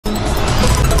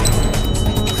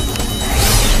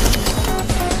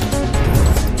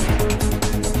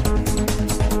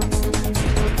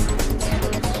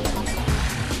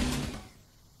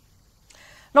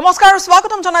নমস্কাৰ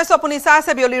স্বাগতম জনাইছো আপুনি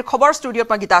চাইছে বিয়লিৰ খবৰ ষ্টুডিঅত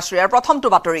মই গীতাশ্ৰীৰ প্ৰথমটো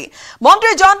বাতৰি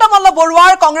মন্ত্ৰী জয়ন্ত মল্ল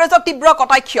বৰুৱাৰ কংগ্ৰেছৰ তীব্ৰ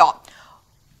কটাক্ষ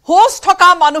হোচ থকা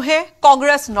মানুহে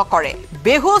কংগ্ৰেছ নকৰে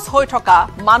বেহুচ হৈ থকা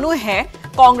মানুহে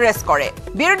কংগ্ৰেছ কৰে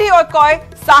বিৰোধী ঐক্যই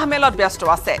চাহমেলত ব্যস্ত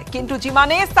আছে কিন্তু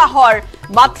যিমানে চাহৰ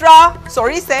মাত্ৰা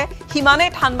চৰিছে হিমানে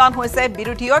ঠানবান হৈছে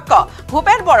বিৰোধী ঐক্য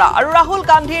ভূপেন বৰা আৰু ৰাহুল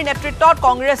গান্ধীৰ নেতৃত্বত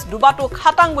কংগ্ৰেছ দুবাটো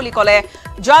খাটাং বুলি কলে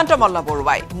জয়ন্ত মল্ল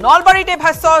বৰুৱাই নলবাৰীতে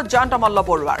ভাষ্য জয়ন্ত মল্ল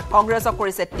বৰুৱাৰ কংগ্ৰেছক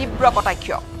কৰিছে তীব্ৰ কটাক্ষ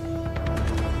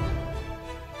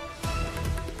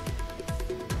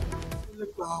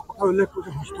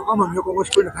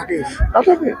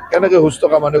কেনেকে হুচ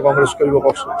থকা মানুহে কংগ্ৰেছ কৰিব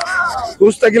কওকচোন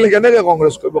হুচ থাকিলে কেনেকে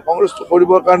কংগ্ৰেছ কৰিব কংগ্ৰেছটো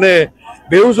কৰিবৰ কাৰণে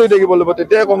বেহুচ হৈ থাকিব লাগিব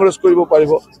তেতিয়াই কংগ্ৰেছ কৰিব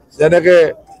পাৰিব যেনেকে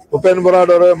ভূপেন বৰাৰ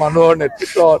দৰে মানুহৰ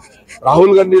নেতৃত্বত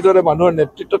ৰাহুল গান্ধীৰ দৰে মানুহৰ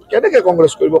নেতৃত্বত কেনেকে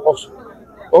কংগ্ৰেছ কৰিব কওকচোন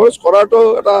কংগ্ৰেছ কৰাটো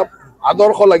এটা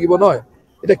আদৰ্শ লাগিব নহয়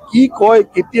এটা কি কয়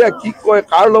কেতিয়া কি কয়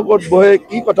কাৰ লগত বহে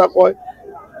কি কথা কয়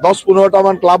 10-15টা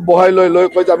মান ক্লাব বহাই লৈ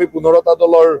কয় যে আমি 15টা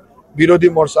দলৰ বিৰোধী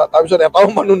মৰ্চা তাৰপিছত এটাও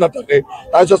মানুহ নাথাকে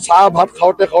তাৰপিছত চাহ ভাত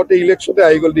খাওঁতে ইলেকশ্যনে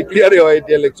আহি গ'ল ডিক্লিয়াৰে হয়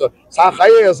এতিয়া ইলেকশ্যন চাহ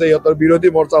খায়ে আছে সিহঁতৰ বিৰোধী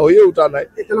মৰ্চা হৈয়ে উঠা নাই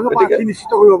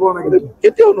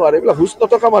কেতিয়াও নোৱাৰে এইবিলাক হুচ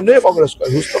নথকা মানুহে কংগ্ৰেছ কৰে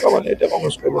হুচ থকা মানুহে এতিয়া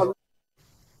কংগ্ৰেছ কৰিব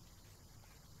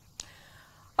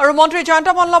আৰু মন্ত্ৰী জয়ন্ত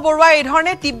মল্ল বৰুৱাই এই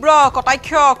ধৰণে তীব্ৰ কটাক্ষ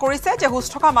কৰিছে যে হুচ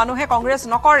থকা মানুহে কংগ্ৰেছ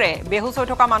নকৰে বেহুচ হৈ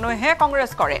থকা মানুহে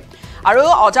কংগ্ৰেছ কৰে আৰু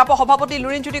অজাপ সভাপতি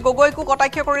লুৰিণজ্যোতি গগৈকো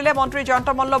কটাক্ষ কৰিলে মন্ত্ৰী জয়ন্ত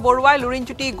মল্ল বৰুৱাই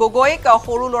লুৰিণজ্যোতি গগৈক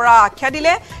সৰু ল'ৰা আখ্যা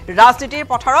দিলে ৰাজনীতিৰ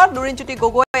পথাৰত লুৰিণজ্যোতি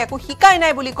গগৈ একো শিকাই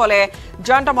নাই বুলি কলে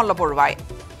জয়ন্ত মল্ল বৰুৱাই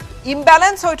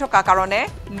ইমবেলেন্স হৈ থকা কাৰণে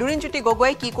লুৰিণজ্যোতি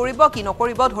গগৈ কি কৰিব কি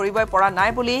নকৰিব ধৰিবই পৰা নাই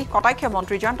বুলি কটাক্ষ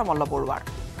মন্ত্ৰী জয়ন্ত মল্ল বৰুৱাৰ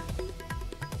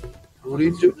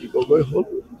লুৰিণজ্যোতি গগৈ হ'ল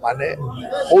মানে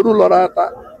সৰু ল'ৰা এটা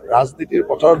ৰাজনীতিৰ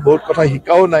পথাৰত বহুত কথা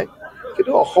শিকাও নাই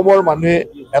কিন্তু অসমৰ মানুহে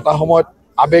এটা সময়ত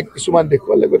আবেগ কিছুমান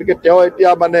দেখুৱালে গতিকে তেওঁ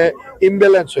এতিয়া মানে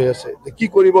ইমবেলেন্স হৈ আছে যে কি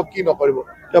কৰিব কি নকৰিব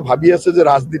তেওঁ ভাবি আছে যে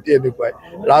ৰাজনীতি এনেকুৱাই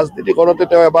ৰাজনীতি কৰোঁতে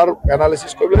তেওঁ এবাৰ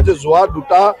এনালিচিছ কৰিব যে যোৱা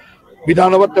দুটা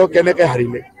বিধানসভাত তেওঁ কেনেকৈ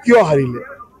হাৰিলে কিয় হাৰিলে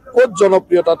ক'ত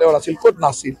জনপ্ৰিয়তা তেওঁৰ আছিল ক'ত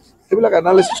নাছিল সেইবিলাক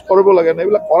এনালিচিছ কৰিব লাগে নাই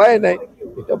এইবিলাক কৰাই নাই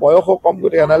এতিয়া বয়সো কম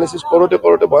গতিকে এনালিচিছ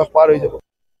কৰোঁতে বয়স পাৰ হৈ যাব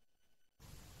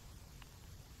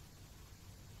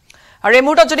আৰু এই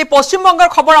মুহূৰ্তত যদি পশ্চিমবংগৰ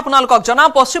খবৰ আপোনালোকক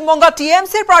জনাওঁ পশ্চিমবংগ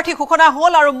টিএমচিৰ প্ৰাৰ্থী ঘোষণা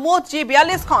হ'ল আৰু মুঠ যি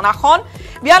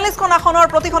 42খন আসনৰ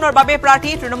প্ৰতিখনৰ বাবে প্ৰাৰ্থী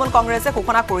তৃণমূল কংগ্ৰেছে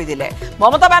ঘোষণা কৰি দিলে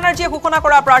মমতা বেনাৰ্জীয়ে ঘোষণা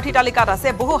কৰা প্ৰাৰ্থী তালিকাত আছে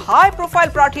বহু হাই প্ৰফাইল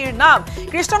প্ৰাৰ্থীৰ নাম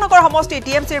কৃষ্ণনগৰ সমষ্টি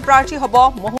টিএমচিৰ প্ৰাৰ্থী হ'ব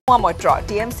মহুৱা মৈত্ৰ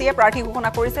টিএমচিয়ে প্ৰাৰ্থী ঘোষণা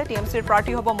কৰিছে টিএমচিৰ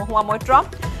প্ৰাৰ্থী হ'ব মহুৱা মৈত্ৰ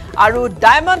আৰু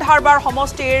ডায়মণ্ড হাৰ্বাৰ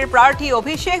সমষ্টিৰ প্ৰাৰ্থী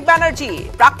অভিষেক বেনাৰ্জী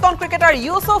প্ৰাক্তন ক্ৰিকেটাৰ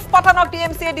ইউছুফ পাঠানক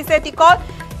টিএমচিয়ে দিছে টিকট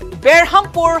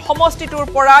বেৰহামপুৰ সমষ্টিটোৰ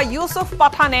পৰা ইউছুফ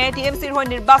পাঠানে টিএমচিৰ হৈ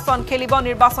নিৰ্বাচন খেলিব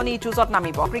নিৰ্বাচনী যুঁজত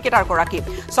নামিব ক্ৰিকেটাৰ গৰাকী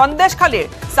সন্দেশখালীৰ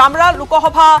চামৰা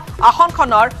লোকসভা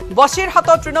আসনখনৰ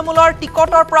বছিৰহাটত তৃণমূলৰ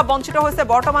টিকটৰ পৰা বঞ্চিত হৈছে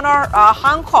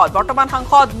বৰ্তমান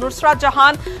সাংসদ নুছৰাত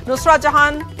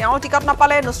জাহান তেওঁ টিকট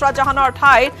নাপালে নুছৰাত জাহানৰ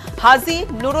ঠাইত হাজি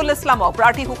নুৰুল ইছলামক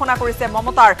প্ৰাৰ্থী ঘোষণা কৰিছে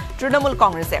মমতাৰ তৃণমূল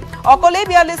কংগ্ৰেছে অকলে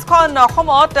 42খন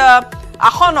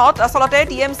আসনত আচলতে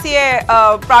টিএমচিয়ে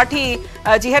প্ৰাৰ্থী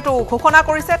যেহেতু ঘোষণা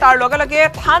কৰিছে তাৰ লগে লগে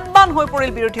ঠানবান হৈ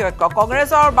পৰিল বিৰোধী ঐক্য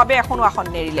কংগ্ৰেছৰ বাবে এখনো আসন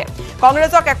নেৰিলে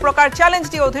কংগ্ৰেছক এক প্ৰকাৰ চ্যালেঞ্জ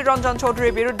দি অধীৰ ৰঞ্জন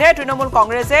চৌধুৰীৰ বিৰুদ্ধে তৃণমূল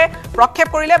কংগ্ৰেছে প্ৰক্ষেপ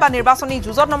কৰিলে বা নিৰ্বাচনী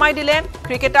যুঁজত নমাই দিলে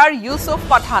cricketer Yusuf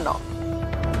পাঠানক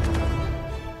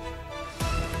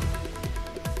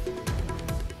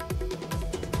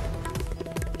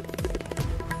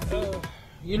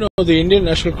You know, the Indian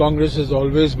National Congress has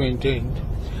always maintained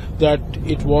that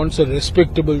it wants a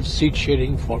respectable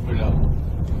seat-sharing formula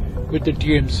with the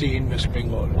TMC in West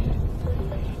Bengal.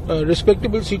 A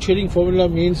respectable seat-sharing formula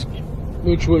means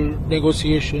mutual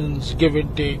negotiations, give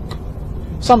and take,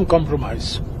 some compromise.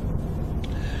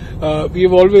 We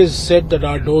have always said that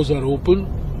our doors are open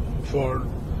for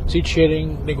seat-sharing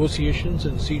negotiations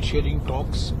and seat-sharing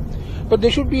talks, but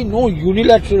there should be no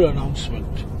unilateral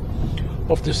announcement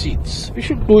of the seats. We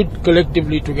should do it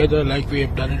collectively together like we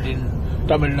have done it in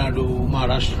Tamil Nadu,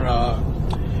 Maharashtra,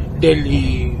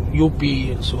 Delhi, UP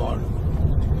and so on.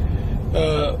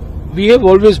 We have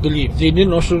always believed, the Indian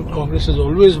National Congress has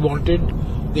always wanted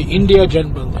the India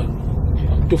Janbandhan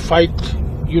to fight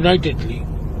unitedly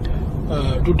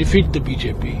to defeat the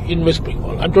BJP in West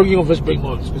Bengal. I'm talking of West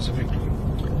Bengal specifically.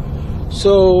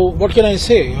 So what can I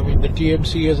say? I mean, the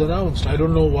TMC has announced. I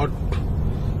don't know what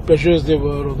pressures there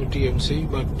were on the TMC,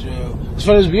 but as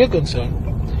far as we are concerned,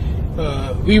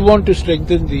 we want to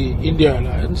strengthen the India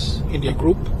Alliance, India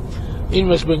Group in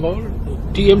West Bengal.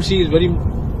 TMC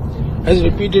has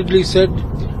repeatedly said,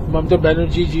 Mamata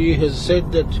Banerjee ji has said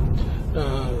that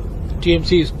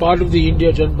TMC is part of the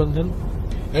India Janbandhan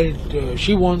and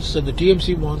she wants and the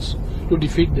TMC wants to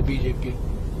defeat the BJP.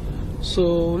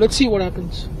 So let's see what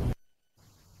happens.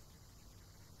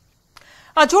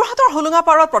 যোৰহাটৰ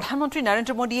হোলোঙাপাৰত প্ৰধানমন্ত্ৰী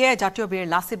নৰেন্দ্ৰ মোদীয়ে জাতীয় বীৰ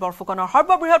লাচিত বৰফুকনৰ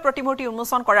সৰ্ববৃহৎ প্ৰতিমূৰ্তি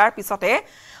উন্মোচন কৰাৰ পিছতে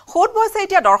সোঁত বৈছে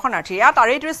এতিয়া দৰ্শনাৰ্থী। ইয়াত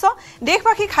তাৰে দৃশ্য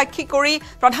দেশবাসীক সাক্ষী কৰি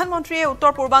প্ৰধানমন্ত্ৰীয়ে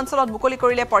উত্তৰ পূৰ্বাঞ্চলত মুকলি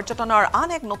কৰিলে পৰ্যটনৰ আন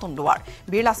এক নতুন দুৱাৰ।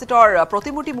 বীৰ লাচিতৰ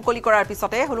প্ৰতিমূৰ্তি মুকলি কৰাৰ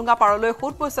পিছতে হোলোঙাপাৰলৈ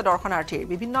সোঁত বৈছে দৰ্শনাৰ্থীৰ।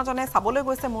 বিভিন্নজনে চাবলৈ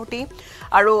গৈছে মূৰ্তি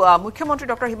আৰু মুখ্যমন্ত্ৰী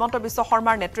ডক্টৰ হিমন্ত বিশ্ব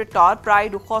শৰ্মাৰ নেতৃত্বত প্ৰায়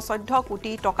 214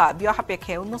 কোটি টকা ব্যয়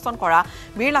সাপেক্ষে উন্মোচন কৰা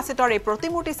বীৰ লাচিতৰ এই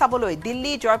প্ৰতিমূৰ্তি চাবলৈ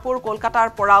দিল্লী, জয়পুৰ, কলকাতাৰ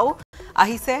পৰাও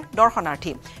আহিছে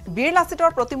দৰ্শনাৰ্থী। বীৰ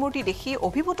লাচিতৰ প্ৰতিমূৰ্তি দেখি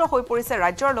অভিভূত হৈ পৰিছে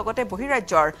ৰাজ্যৰ লগতে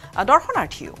বহিৰাজ্যৰ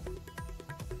দৰ্শনাৰ্থীও।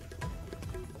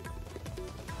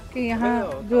 कि यहाँ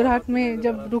जोरहाट में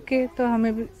जब रुके तो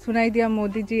हमें सुनाई दिया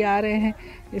मोदी जी आ रहे हैं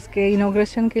इसके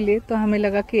इनॉग्रेशन के लिए, तो हमें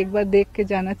लगा कि एक बार देख के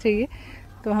जाना चाहिए,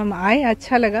 तो हम आए,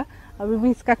 अच्छा लगा। अभी भी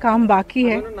इसका काम बाकी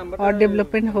है और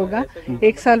डेवलपमेंट होगा।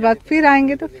 1 साल बाद फिर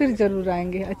आएंगे तो फिर जरूर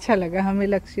आएंगे। अच्छा लगा हमें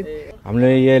लक्षित। हमने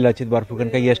ये लचित बरफुकन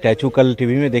का ये स्टैचू कल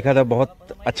टीवी में देखा था, बहुत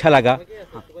अच्छा लगा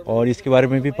और इसके बारे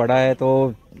में भी पढ़ा है। तो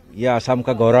ये आसाम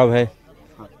का गौरव है,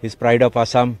 इस प्राइड ऑफ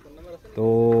आसाम, तो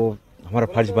हमारा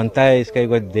फर्ज बनता है इसका एक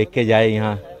बार देख के जाए।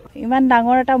 यहाँ ইমান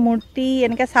ডাঙৰ এটা মূৰ্তি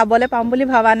এনেকে চাবলৈ পাম বুলি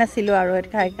ভাবা নাছিলো আৰু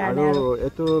সেইকাৰণে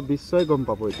এটো বিশ্বই গম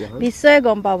পাব এতিয়া বিশ্বই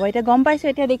গম পাব। এতিয়া গম পাইছো,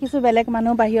 এতিয়া দেখিছো বেলেগ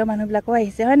মানুহ বাহিৰৰ মানুহবিলাকো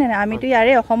আহিছে, হয় না? আমিতো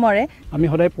ইয়াৰে অসমৰে। আমি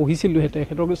সদায় পঢ়িছিলো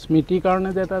তেখেতৰ স্মৃতিৰ কাৰণে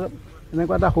যে এটা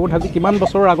এনেকুৱা এটা সৌধ আজি কিমান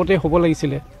বছৰৰ আগতে হ'ব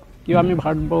লাগিছিলে, কিয় আমি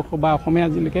ভাৰতবৰ্ষ বা অসমে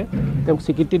আজিলৈকে তেওঁক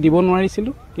স্বীকৃতি দিব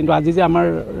নোৱাৰিছিলোঁ, কিন্তু আজি যে আমাৰ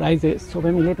ৰাইজে চবে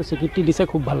মিলি এইটো স্বীকৃতি দিছে,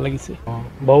 খুব ভাল লাগিছে।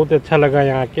 बहुत अच्छा लगा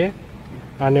यहाँ के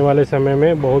आने वाले समय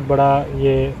में बहुत बड़ा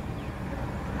ये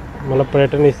मतलब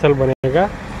पर्यटन स्थल बनेगा।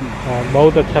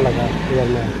 बहुत अच्छा लगा रियल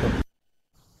में।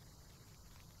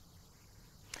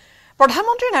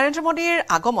 প্ৰধানমন্ত্ৰী নৰেন্দ্ৰ মোদীৰ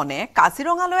আগমনে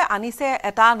কাজিৰঙালৈ আনিছে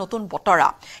এটা নতুন বতৰা।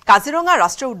 কাজিৰঙা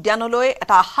ৰাষ্ট্ৰীয় উদ্যানলৈ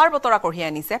এটা আশাৰ বতৰা কঢ়িয়াই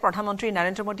আনিছে। প্ৰধানমন্ত্ৰী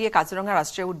নৰেন্দ্ৰ মোদীয়ে কাজিৰঙা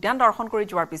ৰাষ্ট্ৰীয় উদ্যান দৰ্শন কৰি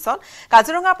যোৱাৰ পিছত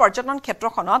কাজিৰঙা পৰ্যটন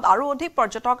ক্ষেত্ৰখনত আৰু অধিক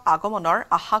পৰ্যটক আগমনৰ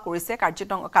আশা কৰিছে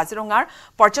কাজিৰঙাৰ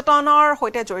পৰ্যটনৰ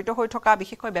সৈতে জড়িত হৈ থকা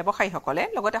বিশেষকৈ ব্যৱসায়ীসকলে,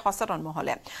 লগতে সচেতন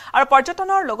মহলে। আৰু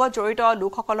পৰ্যটনৰ লগত জড়িত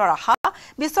লোকসকলৰ আশা,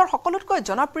 বিশ্বৰ সকলোতকৈ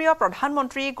জনপ্ৰিয়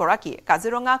প্ৰধানমন্ত্ৰী গৰাকীয়ে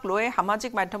কাজিৰঙাক লৈ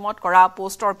সামাজিক মাধ্যমত কৰা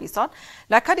পোষ্টৰ পিছত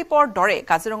লাক্ষাদ্বীপৰ দৰে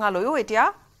কাজিৰঙালৈও এতিয়া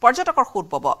পৰ্যটকৰ সোঁত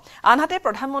বব। আনহাতে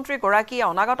প্ৰধানমন্ত্ৰী গৰাকীয়ে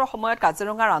অনাগত সময়ত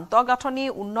কাজিৰঙাৰ আন্তঃগাঁথনি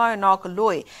উন্নয়নক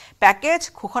লৈ পেকেজ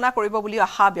ঘোষণা কৰিব বুলি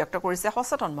আশা ব্যক্ত কৰিছে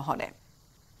সচেতন মহলে।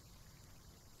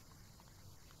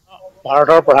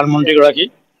 ভাৰতৰ প্ৰধানমন্ত্ৰী গৰাকী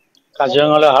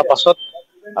কাজিৰঙালৈ অহাৰ পাছত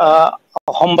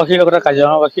অসমবাসীৰ লগতে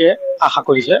কাজিৰঙাবাসীয়ে আশা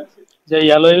কৰিছে যে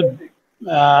ইয়ালৈ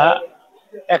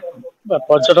এক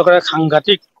পৰ্যটকৰে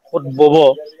সাংঘাতিক সোঁত বব,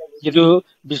 যিটো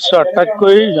বিশ্বৰ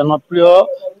আটাইতকৈ জনপ্ৰিয়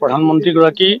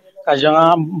প্ৰধানমন্ত্ৰীগৰাকী কাজিৰঙা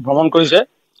ভ্ৰমণ কৰিছে।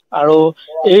 আৰু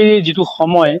এই যিটো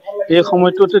সময়, এই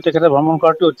সময়টোতে তেখেতে ভ্ৰমণ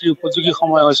কৰাটো অতি উপযোগী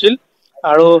সময় হৈছিল।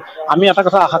 আৰু আমি এটা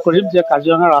কথা আশা কৰিম যে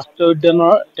কাজিৰঙা ৰাষ্ট্ৰীয়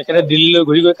উদ্যানৰ, তেখেতে দিল্লীলৈ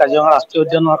ঘূৰি গৈ কাজিৰঙা ৰাষ্ট্ৰীয়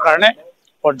উদ্যানৰ কাৰণে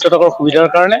পৰ্যটকৰ সুবিধাৰ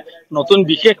কাৰণে নতুন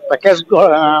বিশেষ পেকেজ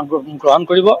গ্ৰহণ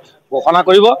কৰিব, ঘোষণা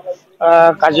কৰিব।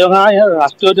 কাজিৰঙা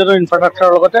ৰাষ্ট্ৰীয় উদ্যানৰ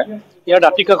ইনফ্ৰাষ্ট্ৰাকচাৰৰ লগতে ইয়াৰ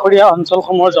দাঁতিকাষৰীয়া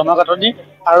অঞ্চলসমূহৰ জনগাঁথনি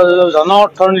আৰু জন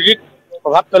অৰ্থনীতিত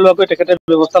প্ৰভাৱ পেলোৱাকৈ তেখেতে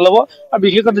ব্যৱস্থা ল'ব। আৰু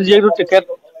বিশেষকৈ যিহেতু তেখেত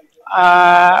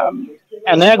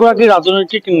এনে এগৰাকী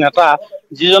ৰাজনৈতিক নেতা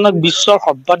যিজনক বিশ্বৰ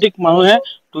সৰ্বাধিক মানুহে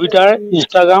টুইটাৰ,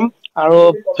 ইনষ্টাগ্ৰাম আৰু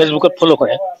ফেচবুকত ফ'ল'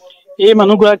 কৰে,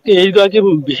 এইগৰাকী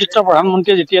বিশিষ্ট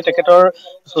প্ৰধানমন্ত্ৰীয়ে যেতিয়া তেখেতৰ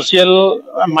ছ'চিয়েল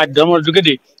মাধ্যমৰ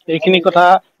যোগেদি এইখিনি কথা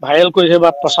ভাইৰেল কৰিছে বা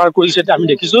প্ৰচাৰ কৰিছে, আমি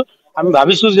দেখিছোঁ। আমি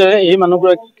ভাবিছোঁ যে এই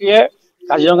মানুহগৰাকীয়ে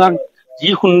কাজিৰঙাক যি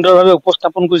সুন্দৰভাৱে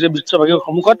উপস্থাপন কৰিছে বিশ্ববাসীৰ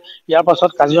সন্মুখত, ইয়াৰ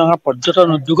পাছত কাজিৰঙাৰ পৰ্যটন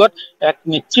উদ্যোগত এক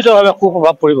নিশ্চিতভাৱে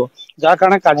সুপ্ৰভাৱ পৰিব, যাৰ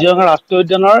কাৰণে কাজিৰঙা ৰাষ্ট্ৰীয়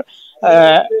উদ্যানৰ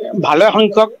ভালে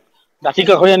সংখ্যক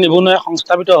দাঁতিকাষৰীয়া নিবনুৱাই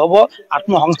সংস্থাপিত হ'ব,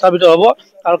 আত্মসংস্থাপিত হ'ব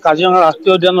আৰু কাজিৰঙা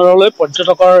ৰাষ্ট্ৰীয় উদ্যানলৈ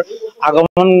পৰ্যটকৰ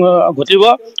আগমন ঘটিব।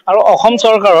 আৰু অসম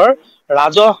চৰকাৰৰ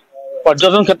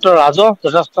পৰ্যটন ক্ষেত্ৰৰ ৰাজহ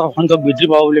যথেষ্ট সংখ্যক বৃদ্ধি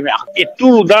পাব বুলি আমি আশা কৰোঁ। এইটো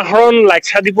উদাহৰণ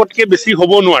লাক্ষাদ্বীপতকৈ বেছি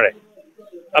হ'ব নোৱাৰে।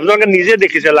 আপোনালোকে নিজে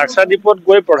দেখিছে, লাক্ষাদ্বীপত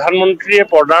গৈ প্ৰধানমন্ত্ৰীয়ে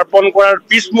পদাৰ্পণ কৰাৰ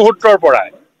পিছ মুহূৰ্তৰ পৰাই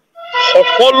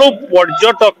সকলো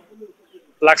পৰ্যটক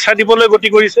লাক্ষাদ্বীপলৈ গতি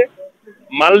কৰিছে।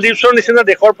 মালদ্বীপছৰ নিচিনা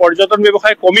দেশৰ পৰ্যটন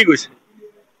ব্যৱসায় কমি গৈছে।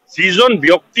 যিজন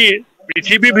ব্যক্তিৰ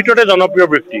পৃথিৱীৰ ভিতৰতে জনপ্ৰিয়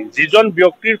ব্যক্তি, যিজন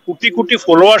ব্যক্তিৰ কোটি কোটি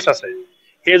ফলোৱাৰ্ছ আছে,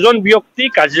 সেইজন ব্যক্তি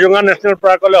কাজিৰঙা নেশ্যনেল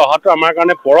পাৰ্কলৈ অহাটো আমাৰ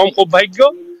কাৰণে পৰম সৌভাগ্য।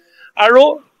 আৰু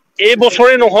এই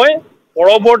বছৰে নহয়,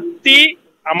 পৰৱৰ্তী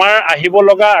আমাৰ আহিব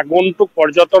লগা আগন্তুক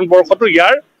পৰ্যটন বৰ্ষতো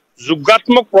ইয়াৰ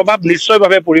যোগাত্মক প্ৰভাৱ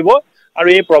নিশ্চয়ভাৱে পৰিব আৰু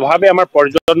এই প্ৰভাৱে আমাৰ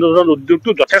পৰ্যটন উদ্যোগটো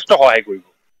যথেষ্ট সহায় কৰিব।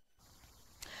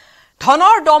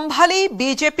 ধনৰ দম্ভালি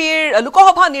বিজেপিৰ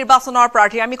লোকসভা নিৰ্বাচনৰ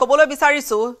প্ৰাৰ্থী আমি ক'বলৈ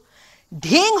বিচাৰিছো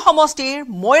ঢিং সমষ্টিৰ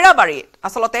মৈৰাবাৰীত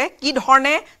আসলতে কি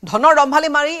ধৰণে ধনৰ দম্ভালি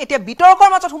মাৰি এতিয়া বিতৰ্কৰ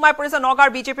মাজত সোমাই পৰিছে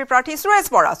নগাঁৱৰ বিজেপি প্ৰাৰ্থী সুৰেশ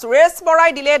বৰা। সুৰেশ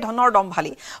বৰাই দিলে ধনৰ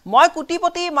দম্ভালি। মই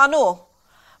কোটিপতি মানুহ,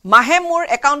 মাহে মোৰ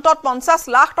একাউণ্টত 50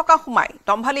 লাখ টকা সোমাই।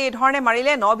 দম্ভালি এই ধৰণে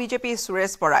মাৰিলে ন বিজেপি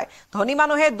সুৰেশ বৰাই। ধনী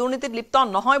মানুহে দুৰ্নীতিত লিপ্ত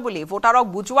নহয় বুলি ভোটাৰক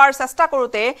বুজোৱাৰ চেষ্টা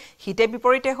কৰোঁতে হিতে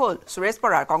বিপৰীতে হ'ল সুৰেশ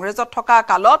বৰাৰ। কংগ্ৰেছত থকা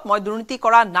কালত মই দুৰ্নীতি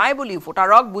কৰা নাই বুলি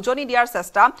ভোটাৰক বুজনি দিয়াৰ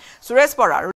চেষ্টা সুৰেশ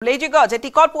বৰাৰ। উল্লেখযোগ্য যে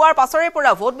টিকট পোৱাৰ পাছৰে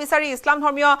পৰা ভোট বিচাৰি ইছলাম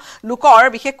ধৰ্মীয় লোকৰ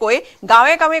বিশেষকৈ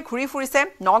গাঁৱে গাঁৱে ঘূৰি ফুৰিছে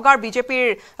নগাঁৱৰ বিজেপিৰ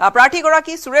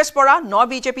প্ৰাৰ্থীগৰাকী সুৰেশ বৰা। ন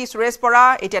বিজেপি সুৰেশ বৰা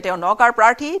এতিয়া তেওঁ নগাঁৱৰ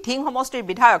প্ৰাৰ্থী। ঢিং সমষ্টিৰ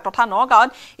বিধায়ক তথা নগাঁৱত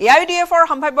AIUDFৰ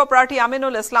প্ৰাৰ্থী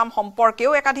আমিনুল ইছলাম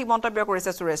সম্পৰ্কেও একাধিক মন্তব্য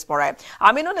কৰিছে সুৰেশ বৰাই।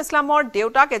 আমিনুল ইছলামৰ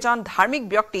দেউতাক এজন ধাৰ্মিক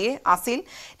ব্যক্তি আছিল।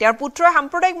 তেওঁৰ পুত্ৰই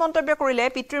সাম্প্ৰদায়িক মন্তব্য কৰিলে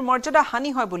পিতৃৰ মৰ্যাদা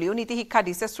হানি হয় বুলিও নীতি শিক্ষা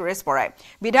দিছে সুৰেশ বৰাই।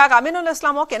 বিধায়ক আমিনুল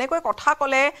ইছলামক কেনেকৈ কথা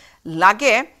ক'লে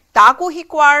লাগে তাকো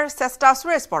শিকোৱাৰ চেষ্টা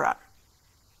সুৰেশ বৰাৰ।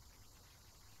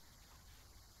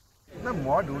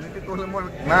 মই দুৰ্নীতি কৰিলে মই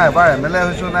নাই এবাৰ MLA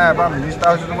হৈছোঁ, নাই এবাৰ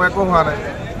মিনিষ্টাৰ হৈছোঁ, মই একো হোৱা নাই।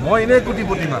 মই এনেই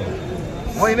কোটিপতি মানুহ,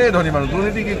 মই এনেই ধনী মানুহ।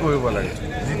 দুৰ্নীতি কি কৰিব লাগে?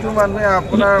 যিটো মানুহে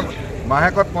আপোনাৰ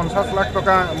মাহেকত 50 লাখ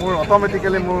টকা মোৰ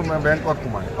অট'মেটিকেলি মোৰ বেংকত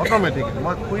সোমায়, অট'মেটিকেলি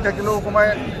মই শুই থাকিলেও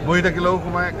সোমায়, বহি থাকিলেও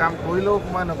সোমায়, কাম কৰিলেও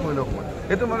সোমায়, নকৰিলেও সোমায়।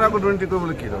 সেইটো মানে আকৌ দুৰ্নীতি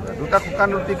কৰিবলৈ কি দৰকাৰ? দুটা শুকান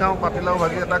ৰুটি খাওঁ, পাতিলাও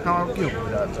ভাজি এটা খাওঁ, আৰু কি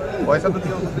অসুবিধা আছে? পইচাটো কি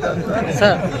অসুবিধা আছে?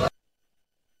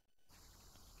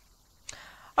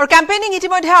 আৰু কেম্পেইনিং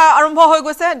ইতিমধ্যে আৰম্ভ হৈ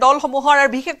গৈছে দলসমূহৰ, আৰু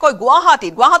বিশেষকৈ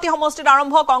গুৱাহাটী সমষ্টিত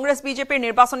আৰম্ভ কংগ্ৰেছ বিজেপিৰ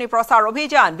নিৰ্বাচনী প্ৰচাৰ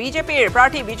অভিযান। বিজেপিৰ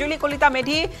প্ৰাৰ্থী বিজুলী কলিতা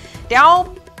মেধি তেওঁ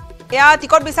এয়া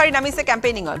টিকট বিচাৰি নামিছে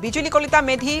কেম্পেইনিঙত। বিজুলী কলিতা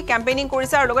মেধি কেম্পেইনিং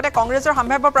কৰিছে আৰু লগতে কংগ্ৰেছৰ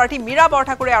সম্ভাৱ্য প্ৰাৰ্থী মীৰা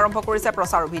বৰঠাকুৰে আৰম্ভ কৰিছে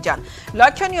প্ৰচাৰ অভিযান।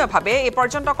 লক্ষণীয়ভাৱে এই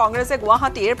পৰ্যন্ত কংগ্ৰেছে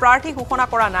গুৱাহাটীৰ প্ৰাৰ্থী ঘোষণা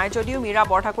কৰা নাই যদিও মীৰা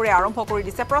বৰঠাকুৰে আৰম্ভ কৰি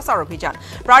দিছে প্ৰচাৰ অভিযান।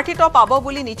 প্ৰাৰ্থীত্ব পাব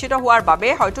বুলি নিশ্চিত হোৱাৰ বাবে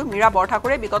হয়তো মীৰা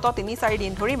বৰঠাকুৰে বিগত ৩-৪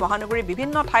 দিন ধৰি মহানগৰীৰ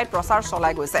বিভিন্ন ঠাইত প্ৰচাৰ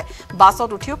চলাই গৈছে। বাছত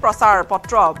উঠিও প্ৰচাৰ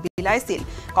পত্ৰ বিলাইছিল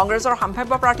কংগ্ৰেছৰ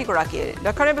সম্ভাৱ্য প্ৰাৰ্থীগৰাকীয়ে।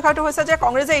 লক্ষণীয় বিষয়টো হৈছে যে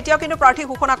কংগ্ৰেছে এতিয়াও কিন্তু প্ৰাৰ্থী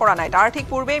ঘোষণা কৰা নাই। তাৰ ঠিক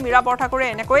পূৰ্বেই মীৰা বৰঠাকুৰে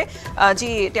এনেকৈ যি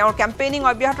তেওঁৰ কেম্পেইনিং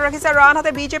অব্যাহত ৰাখিছে। আৰু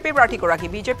আনহাতে বিজেপিৰ প্ৰাৰ্থীগৰাকী,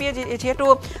 বিজেপিয়ে যিহেতু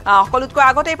সকলোতকৈ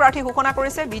আগতেই প্ৰাৰ্থী ঘোষণা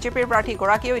কৰিছে, বিজেপিৰ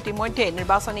প্ৰাৰ্থীগৰাকীয়েও ইতিমধ্যে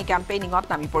নিৰ্বাচনী কেম্পেইনিঙত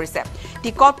নামি পৰিছে।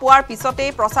 টিকট পোৱাৰ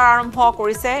পিছতেই প্ৰচাৰ আৰম্ভ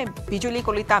কৰিছে বিজুলী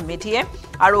কলিতা মেধিয়ে।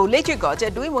 আৰু উল্লেখযোগ্য যে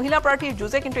 2 মহিলা প্ৰাৰ্থীৰ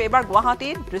যুঁজে কিন্তু এইবাৰ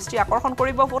গুৱাহাটীত দৃষ্টি আকৰ্ষণ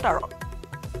কৰিব ভোটাৰক।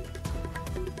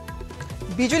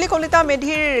 বিজুলী কলিতা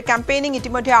মেধিৰ কেম্পেইনিং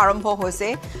ইতিমধ্যে আৰম্ভ হৈছে।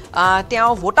 তেওঁ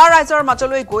ভোটাৰ ৰাইজৰ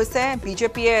মাজলৈ গৈছে,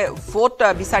 বিজেপিয়ে ভোট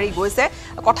বিচাৰি গৈছে,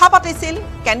 কথা পাতিছিল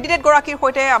কেণ্ডিডেটগৰাকীৰ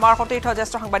সৈতে। আমাৰ সতীৰ্থ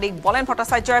জ্যেষ্ঠ সাংবাদিক বলেন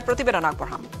ভট্টাচাৰ্যই প্ৰতিবেদন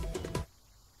আগবঢ়াম।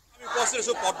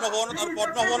 পদ্মভৱনত আৰু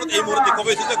পদ্মভৱনত এই মুহূৰ্তত দেখুৱাব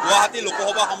হৈছে যে গুৱাহাটী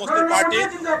লোকসভা সমষ্টিৰ প্ৰাৰ্থী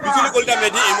বিজুলী কলিতা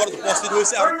মেধি এই মুহূৰ্তত উপস্থিত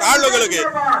হৈছে। আৰু তাৰ লগে লগে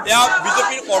এয়া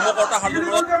বিজেপিৰ কৰ্মকৰ্তাসকলৰ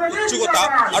মনত উৎসুকতা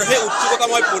আৰু সেই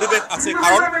উৎসুকতাময় পৰিৱেশ আছে,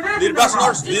 কাৰণ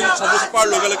নিৰ্বাচনৰ দিন চমু চপাৰ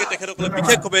লগে লগে তেখেতসকলে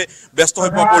বিশেষভাৱে ব্যস্ত হৈ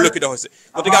পৰা পৰিলক্ষিত হৈছে।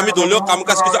 গতিকে আমি দলীয় কাম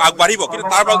কাজ কিছু আগবাঢ়িব, কিন্তু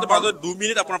তাৰ মাজতে 2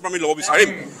 মিনিট আপোনাৰ পৰা আমি ল'ব বিচাৰিম।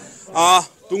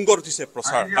 তুংগত উঠিছে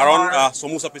প্ৰচাৰ, কাৰণ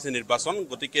চমু চাপিছে নিৰ্বাচন।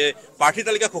 গতিকে প্ৰাৰ্থী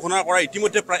তালিকা ঘোষণা কৰা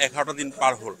ইতিমধ্যে প্ৰায় 11টা দিন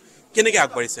পাৰ হ'ল। কেনেকৈ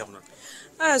আগবাঢ়িছে আপোনাৰ?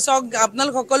 চাওক,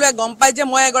 আপোনালোক সকলোৱে গম পায় যে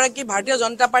মই এগৰাকী ভাৰতীয়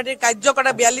জনতা পাৰ্টিৰ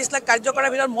কাৰ্যকৰ্তা, 42 লাখ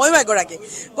কাৰ্যকৰ্তাৰ ভিতৰত ময়ো এগৰাকী।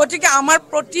 গতিকে আমাৰ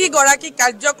প্ৰতিগৰাকী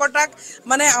কাৰ্যকৰ্তাক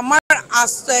মানে আমাৰ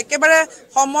একেবাৰে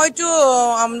সময়টো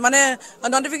মানে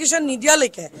নটিফিকেশ্যন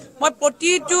নিদিয়ালৈকে মই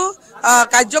প্ৰতিটো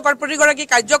প্ৰতিগৰাকী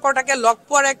কাৰ্যকৰ্তাকে লগ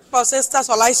পোৱাৰ এক প্ৰচেষ্টা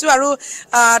চলাইছোঁ। আৰু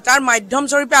তাৰ মাধ্যম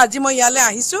স্বৰূপে আজি মই ইয়ালৈ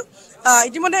আহিছোঁ।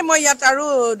 ইতিমধ্যে মই ইয়াত আৰু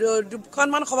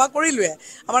 2খনমান সভা কৰিলোৱে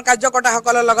আমাৰ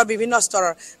কাৰ্যকৰ্তাসকলৰ লগত বিভিন্ন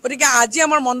স্তৰৰ। গতিকে আজি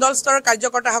আমাৰ মণ্ডল স্তৰৰ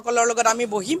কাৰ্যকৰ্তাসকলৰ লগত আমি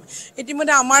বহিম।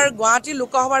 ইতিমধ্যে আমাৰ গুৱাহাটী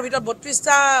লোকসভাৰ ভিতৰত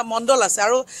 32টা মণ্ডল আছে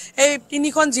আৰু এই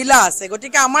 3খন জিলা আছে।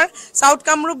 গতিকে আমাৰ চাউথ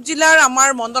কামৰূপ জিলাৰ আমাৰ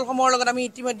মণ্ডলসমূহৰ লগত আমি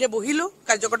ইতিমধ্যে বহিলোঁ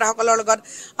কাৰ্যকৰ্তাসকলৰ লগত।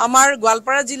 আমাৰ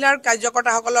গোৱালপাৰা জিলাৰ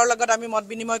কাৰ্যকৰ্তাসকলৰ লগত আমি মত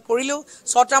বিনিময় কৰিলোঁ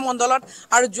 6টা মণ্ডলত।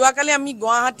 আৰু যোৱাকালি আমি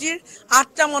গুৱাহাটীৰ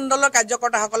 8টা মণ্ডলৰ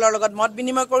কাৰ্যকৰ্তাসকলৰ লগত মত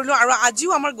বিনিময় কৰিলোঁ। আৰু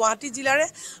আজিও আমাৰ গুৱাহাটী জিলাৰে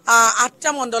 8টা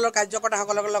মণ্ডলৰ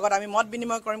কাৰ্যকৰ্তাসকলৰ লগত আমি মত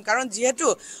বিনিময় কৰিম, কাৰণ যিহেতু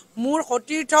মোৰ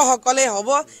সতীৰ্থসকলে হ'ব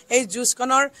এই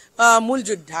যুঁজখনৰ মূল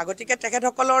যোদ্ধা। গতিকে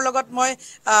তেখেতসকলৰ লগত মই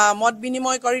মত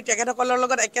বিনিময় কৰি তেখেতসকলৰ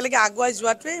লগত একেলগে আগুৱাই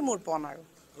যোৱাটোৱেই মোৰ পণ। আৰু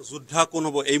যোদ্ধা কোন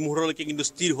হ'ব এই মুহূৰ্তলৈকে কিন্তু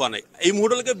স্থিৰ হোৱা নাই। এই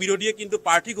মুহূৰ্তলৈকে বিৰোধীয়ে কিন্তু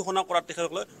প্ৰাৰ্থী ঘোষণা কৰাত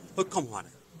তেখেতসকলে সক্ষম হোৱা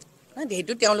নাই।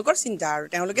 সেইটো তেওঁলোকৰ চিন্তা আৰু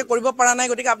তেওঁলোকে কৰিব পৰা নাই।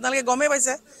 গতিকে আপোনালোকে গমেই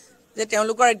পাইছে যে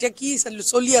তেওঁলোকৰ এতিয়া কি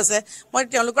চলি আছে। মই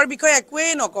তেওঁলোকৰ বিষয়ে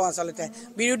একোৱেই নকওঁ, আচলতে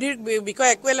বিৰোধীৰ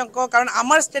বিষয়ে একোৱেই নকওঁ, কাৰণ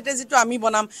আমাৰ ষ্ট্ৰেটেজিটো আমি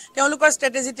বনাম, তেওঁলোকৰ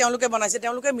ষ্ট্ৰেটেজি তেওঁলোকে বনাইছে,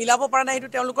 তেওঁলোকে মিলাব পৰা নাই, সেইটো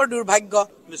তেওঁলোকৰ দুৰ্ভাগ্য।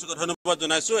 নিশ্চয় ধন্যবাদ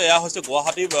জনাইছোঁ। এয়া হৈছে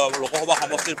গুৱাহাটী লোকসভা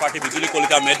সমষ্টিৰ প্ৰাৰ্থী বিজুলী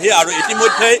কলিতা মেধি। আৰু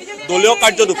ইতিমধ্যে দলীয়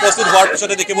কাৰ্যত উপস্থিত হোৱাৰ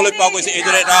পিছতে দেখিবলৈ পোৱা গৈছে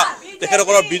এইদৰে এটা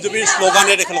তেখেতসকলৰ বিজেপিৰ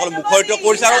শ্লোগানে তেখেতসকলে মুখৰিত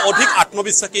কৰিছে আৰু অধিক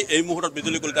আত্মবিশ্বাসী এই মুহূৰ্তত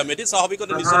বিজুলী কলিতা মেধি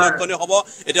স্বাভাৱিকতে নিশ্চয় লক্ষণীয় হ'ব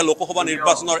এতিয়া লোকসভা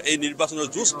নিৰ্বাচনৰ এই নিৰ্বাচনৰ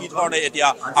যুঁজ কি ধৰণে এতিয়া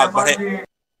আগবাঢ়ে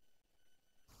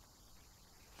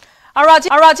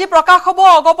আৰু আজি প্ৰকাশ হ'ব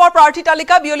অগপৰ প্ৰাৰ্থী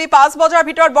তালিকা বিয়লি 5 বজাৰ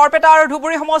ভিতৰত বৰপেটা আৰু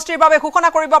ধুবুৰী সমষ্টিৰ বাবে ঘোষণা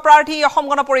কৰিব প্ৰাৰ্থী অসম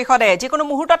গণ পৰিষদে যিকোনো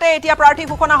মুহূৰ্ততে এতিয়া প্ৰাৰ্থী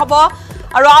ঘোষণা হ'ব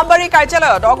আৰু আমবাৰী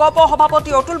কাৰ্যালয়ত অগপ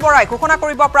সভাপতি অতুল বৰাই ঘোষণা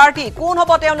কৰিব প্ৰাৰ্থী কোন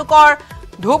হ'ব তেওঁলোকৰ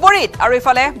ধুবুৰীত আৰু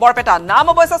ইফালে বৰপেটা নাম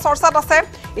অৱশ্যে চৰ্চাত আছে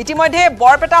ইতিমধ্যে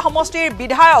বৰপেটা সমষ্টিৰ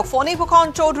বিধায়ক ফণীভূষণ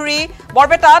চৌধুৰী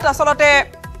বৰপেটাত আচলতে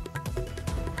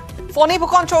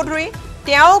ফণীভূষণ চৌধুৰী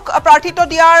তেওঁক প্ৰাৰ্থিত্ব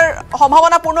দিয়াৰ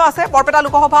সম্ভাৱনাপূৰ্ণ আছে বৰপেটা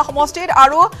লোকসভা সমষ্টিত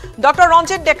আৰু ডক্টৰ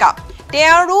ৰঞ্জিত ডেকা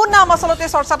তেওঁৰো নাম আচলতে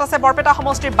চৰ্চাত আছে বৰপেটা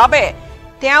সমষ্টিৰ বাবে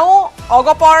তেওঁ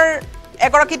অগপৰ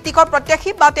এগৰাকী টিকট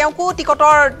প্ৰত্যাশী বা তেওঁকো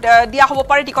টিকটৰ দিয়া হ'ব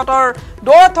পাৰে টিকটৰ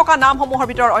দৌৰত থকা নামসমূহৰ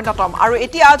ভিতৰত অন্যতম আৰু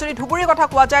এতিয়া যদি ধুবুৰীৰ কথা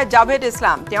কোৱা যায় জাভেদ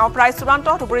ইছলাম তেওঁ প্ৰায় চূড়ান্ত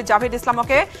ধুবুৰীত জাভেদ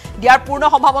ইছলামকে দিয়াৰ পূৰ্ণ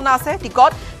সম্ভাৱনা আছে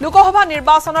টিকট লোকসভা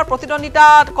নিৰ্বাচনৰ প্ৰতিদ্বন্দ্বিতা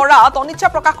কৰাত অনিচ্ছা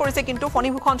প্ৰকাশ কৰিছে কিন্তু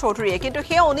ফণীভূষণ চৌধুৰীয়ে কিন্তু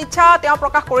সেই অনিচ্ছা তেওঁ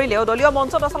প্ৰকাশ কৰিলেও দলীয়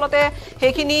মঞ্চত আচলতে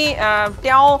সেইখিনি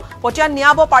তেওঁ পঠিয়ান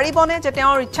নিয়াব পাৰিবনে যে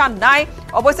তেওঁৰ ইচ্ছা নাই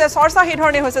অৱশ্যে চৰ্চা সেই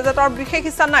ধৰণে হৈছে যে তেওঁৰ বিশেষ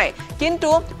ইচ্ছা নাই কিন্তু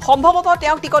সম্ভৱতঃ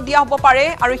তেওঁক টিকট দিয়া হ'ব পাৰে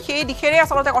আৰু সেই দিশেৰে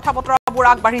আচলতে কথা বতৰাবোৰ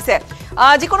আগবাঢ়িছে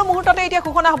যিকোনো মুহূৰ্ততে এতিয়া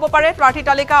ঘোষণা হ'ব পাৰে প্ৰাৰ্থী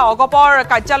তালিকা অগপৰ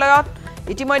কাৰ্যালয়ত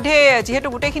ইতিমধ্যে যিহেতু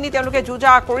গোটেইখিনি তেওঁলোকে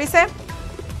যুঁজা কৰিছে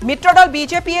মিত্ৰদল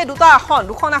বিজেপিয়ে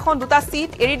দুখন আসন দুটা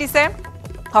সিট এৰি দিছে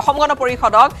অসম গণ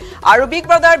পৰিষদক আৰু বিগ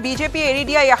ব্ৰাদাৰ বিজেপিয়ে এৰি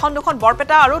দিয়া এখন দুখন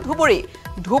বৰপেটা আৰু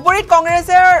ধুবুৰীত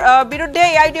কংগ্ৰেছৰ বিৰুদ্ধে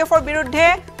এআইডিএফৰ বিৰুদ্ধে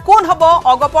কোন হ'ব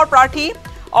অগপৰ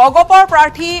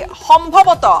প্ৰাৰ্থী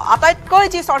সম্ভৱতঃ আটাইতকৈ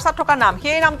যি চৰ্চাত থকা নাম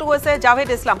সেই নামটো হৈছে জাভেদ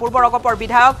ইছলাম পূৰ্বৰ অগপৰ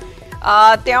বিধায়ক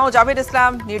তেওঁ জাভেদ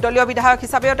ইছলাম নিৰ্দলীয় বিধায়ক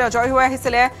হিচাপেও তেওঁ জয় হৈ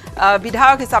আহিছিলে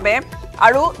বিধায়ক হিচাপে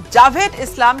আৰু জাভেদ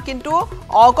ইছলাম কিন্তু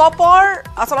অগপৰ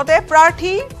আচলতে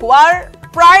প্ৰাৰ্থী হোৱাৰ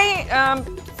প্ৰায়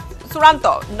চূড়ান্ত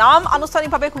নাম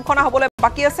আনুষ্ঠানিকভাৱে ঘোষণা হ'বলৈ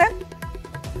বাকী আছে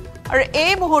আৰু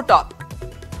এই মুহূৰ্তত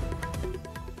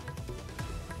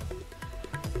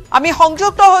আমি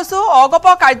সংযুক্ত হৈছো অগপ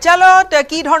কাৰ্যালয়ত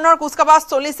কি ধৰণৰ কুচকাবাজ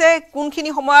চলিছে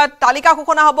কোনখিনি সময়ত তালিকা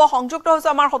ঘোষণা হ'ব সংযুক্ত হৈছো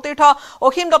আমাৰ সতীৰ্থ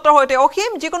অসীম দত্তৰ হৈতে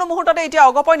অসীম যিকোনো মুহূৰ্ততে এতিয়া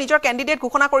অগপই নিজৰ কেণ্ডিডেট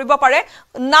ঘোষণা কৰিব পাৰে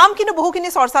নাম কিন্তু বহুখিনি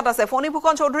চৰ্চাত আছে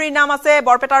ফণীভূষণ চৌধুৰীৰ নাম আছে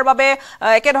বৰপেটাৰ বাবে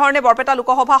একেধৰণে বৰপেটা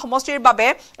লোকসভা সমষ্টিৰ বাবে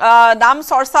নাম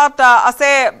চৰ্চাত আছে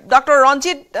ডক্টৰ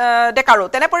ৰঞ্জিত ডেকাৰো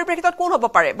তেনে পৰিপ্ৰেক্ষিতত কোন হ'ব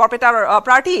পাৰে বৰপেটাৰ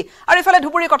প্ৰাৰ্থী আৰু ইফালে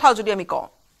ধুবুৰীৰ কথাও যদি আমি কওঁ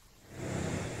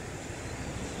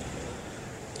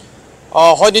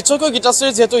হয় নিশ্চয়কৈ গীতাশ্ৰী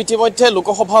যেহেতু ইতিমধ্যে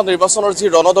লোকসভা নিৰ্বাচনৰ যি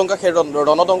ৰণদংকা সেই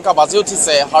ৰণদংকা বাজি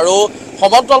উঠিছে আৰু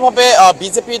সমান্তৰালভাৱে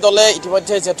বিজেপি দলে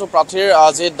ইতিমধ্যে যেহেতু প্ৰাৰ্থীৰ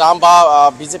যি নাম বা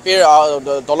বিজেপিৰ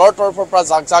দলৰ তৰফৰ পৰা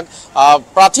যাক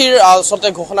প্ৰাৰ্থীৰ আচলতে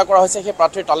ঘোষণা কৰা হৈছে সেই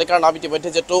প্ৰাৰ্থীৰ তালিকাৰ নাম ইতিমধ্যে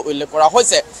যেহেতু উল্লেখ কৰা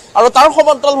হৈছে আৰু তাৰ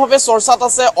সমান্তৰালভাৱে চৰ্চাত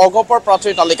আছে অগপৰ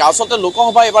প্ৰাৰ্থীৰ তালিকা আচলতে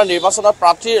লোকসভা এইবাৰ নিৰ্বাচনত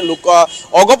প্ৰাৰ্থীৰ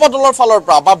অগপ দলৰ ফালৰ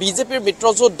পৰা বা বিজেপিৰ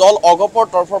মিত্ৰজোঁট দল অগপৰ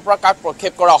তৰফৰ পৰা কাক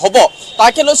প্ৰক্ষেপ কৰা হ'ব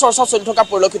তাকে লৈ চৰ্চা চলি থকা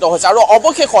পৰিলক্ষিত হৈছে আৰু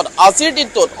অৱশেষত আজিৰ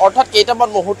দিনটোত অৰ্থাৎ কেইটামান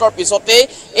মুহূৰ্তৰ পিছতে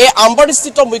এই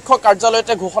আমবাৰীস্থিত মুখ্য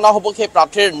কাৰ্যালয়তে ঘোষণা হ'ব সেই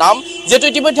প্ৰাৰ্থীৰ নাম যেটো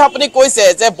ইতিমধ্যে আপুনি কৈছে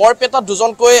যে বৰপেটা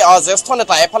দুজনকৈ জ্যেষ্ঠ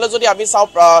নেতা এফালে যদি আমি চাওঁ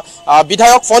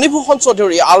বিধায়ক ফণীভূষণ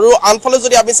চৌধুৰী আৰু আনফালে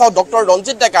যদি আমি চাওঁ ডক্টৰ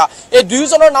ৰঞ্জিত ডেকা এই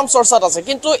দুয়োজনৰ নাম চৰ্চাত আছে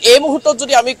কিন্তু এই মুহূৰ্তত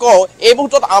যদি আমি কওঁ এই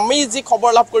মুহূৰ্তত আমি যি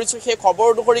খবৰ লাভ কৰিছো সেই খবৰ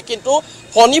অনুসৰি কিন্তু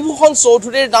ফণীভূষণ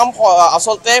চৌধুৰীৰ নাম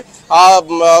আচলতে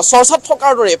চৰ্চাত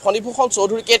থকাৰ দৰে ফণীভূষণ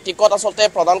চৌধুৰীকে টিকট আচলতে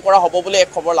প্ৰদান কৰা হ'ব বুলি এক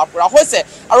খবৰ লাভ কৰা হৈছে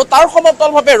আৰু তাৰ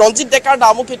সমান্তৰালভাৱে ৰঞ্জিত ডেকাৰ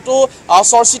নামো কিন্তু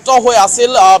চৰ্চিত হৈ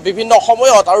আছিল বিভিন্ন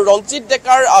সময়ত আৰু ৰঞ্জিত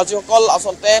ডেকাৰ যিসকল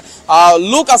আচলতে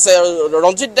লোক আছে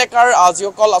ৰঞ্জিত ডেকাৰ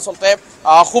যিসকল আচলতে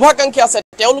শুভাকাংক্ষী আছে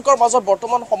তেওঁলোকৰ মাজত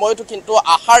বৰ্তমান সময়তো কিন্তু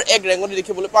আশাৰ এক ৰেঙনি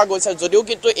দেখিবলৈ পোৱা গৈছে যদিও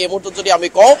কিন্তু এই মুহূৰ্তত যদি আমি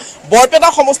কওঁ বৰপেটা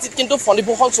সমষ্টিত কিন্তু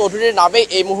ফণীভূষণ চৌধুৰীৰ নামে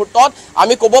এই মুহূৰ্তত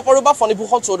আমি ক'ব পাৰোঁ বা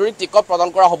ফণীভূষণ চৌধুৰীক টিকট প্ৰদান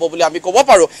কৰা হ'ব বুলি আমি ক'ব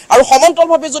পাৰোঁ আৰু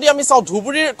সমান্তৰালভাৱে যদি আমি চাওঁ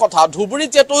ধুবুৰীৰ কথা ধুবুৰীত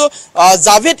যেহেতু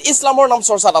জাভেদ ইছলামৰ নাম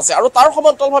চৰ্চাত আছে আৰু তাৰ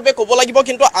সমান্তৰালভাৱে ক'ব লাগিব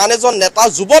কিন্তু আন এজন নেতা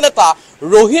যুৱ নেতা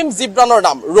ৰহিম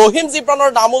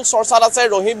জিব্ৰানৰ নামো চৰ্চাত আছে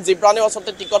ৰহিম জিব্ৰানেও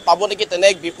আচলতে টিকট পাব নেকি তেনে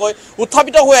এক বিষয়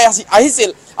উত্থাপিত হৈ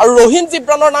আহিছিল আৰু ৰহিম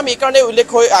জিব্ৰানৰ নাম এইকাৰণে উল্লেখ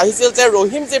হৈ আহিছিল যে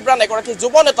ৰহিম জিব্ৰান এগৰাকী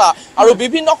যুৱ নেতা আৰু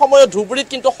বিভিন্ন সময়ত ধুবুৰীত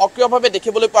কিন্তু সক্ৰিয়ভাৱে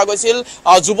দেখিবলৈ পোৱা গৈছিল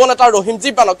যুৱ নেতা ৰহিম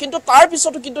জিব্ৰানক কিন্তু তাৰ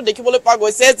পিছতো কিন্তু দেখিবলৈ পোৱা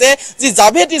গৈছে যে যি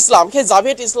জাভেদ ইছলাম সেই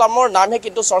জাভেদ ইছলামৰ নামহে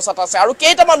কিন্তু চৰ্চাত আছে আৰু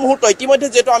কেইটামান মুহূৰ্ত ইতিমধ্যে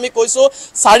যেটো আমি কৈছো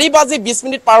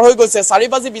 4:20 পাৰ হৈ গৈছে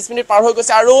 4:20 পাৰ হৈ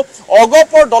গৈছে আৰু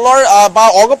অগপৰ দলৰ বা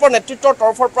অগপৰ নেতৃত্বৰ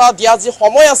তৰফৰ পৰা দিয়া যি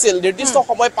সময় আছিল নিৰ্দিষ্ট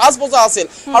সময় 5 বজা আছিল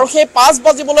আৰু সেই 5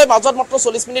 বাজিবলৈ মাজত মাত্ৰ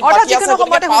 40 মিনিট বাকি আছে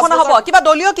কিবা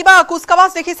দলীয় কিবা কুচকাবাজ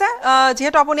দেখিছে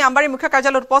যেহেতু আপুনি আমবাৰী মুখ্য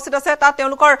কাৰ্যালয়ত উপস্থিত আছে তাত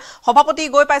তেওঁলোকৰ সভাপতি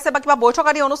গৈ পাইছে বা কিবা বৈঠক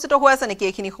আদি অনুষ্ঠিত হৈ আছে নেকি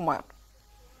এইখিনি সময়ত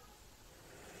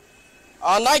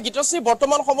নাই গীতশ্ৰী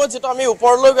বৰ্তমান সময়ত যেটো আমি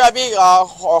ওপৰলৈ আমি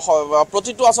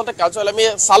প্ৰতিটো আচলতে কাৰ্যালয় আমি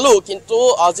চালো কিন্তু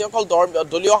যিসকল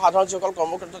দলীয় সাধাৰণ যিসকল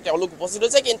কৰ্মকৰ্তা তেওঁলোক উপস্থিত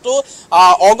হৈছে কিন্তু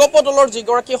অগপ দলৰ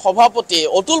যিগৰাকী সভাপতি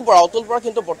অতুল বৰা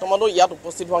কিন্তু বৰ্তমানো ইয়াত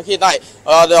উপস্থিত হোৱাহি নাই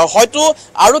হয়তো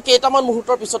আৰু কেইটামান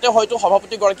মুহূৰ্তৰ পিছতে হয়তো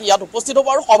সভাপতিগৰাকী ইয়াত উপস্থিত হ'ব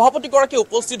আৰু সভাপতিগৰাকী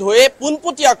উপস্থিত হৈয়ে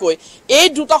পোনপটীয়াকৈ এই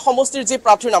দুটা সমষ্টিৰ যি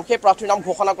প্ৰাৰ্থীৰ নাম সেই প্ৰাৰ্থীৰ নাম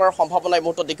ঘোষণা কৰাৰ সম্ভাৱনা এই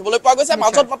মুহূৰ্তত দেখিবলৈ পোৱা গৈছে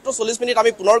মাজত মাত্ৰ 40 মিনিট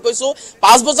আমি পুনৰ কৈছো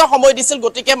 5 বজাৰ সময় দিছিল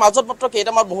গতিকে মাজত মাত্ৰ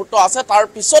কেইটামান মুহূৰ্ত আছে তাৰ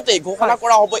পিছতে ঘোষণা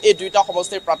কৰা হ'ব এই দুইটা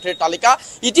সমষ্টিৰ প্ৰাৰ্থীৰ তালিকা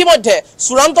ইতিমধ্যে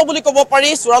চূড়ান্ত বুলি ক'ব পাৰি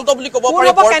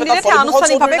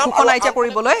আনুষ্ঠানিকভাৱে ঘোষণা এতিয়া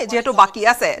কৰিবলৈ যেহেতু বাকি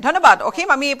আছে ধন্যবাদ অসীম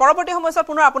আমি পৰৱৰ্তী সময়ত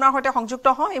পুনৰ আপোনাৰ সৈতে সংযুক্ত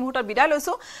হওঁ এই মুহূৰ্তত বিদায়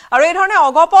লৈছো আৰু এই ধৰণে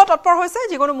অগপ তৎপৰ হৈছে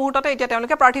যিকোনো মুহূৰ্ততে এতিয়া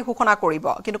তেওঁলোকে প্ৰাৰ্থী ঘোষণা কৰিব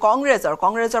কিন্তু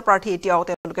কংগ্ৰেছৰ প্ৰাৰ্থী এতিয়াও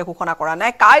তেওঁলোকে ঘোষণা কৰা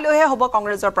নাই কাইলৈহে হ'ব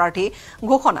কংগ্ৰেছৰ প্ৰাৰ্থী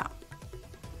ঘোষণা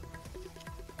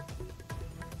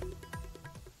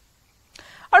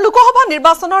আৰু লোকসভা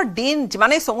নিৰ্বাচনৰ দিন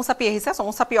যিমানেই চমুচাপি আহিছে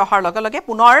চমুচাপি অহাৰ লগে লগে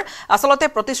পুনৰ আচলতে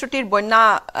প্ৰতিশ্ৰুতিৰ বন্যা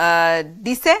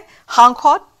দিছে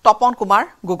সাংসদ তপন কুমাৰ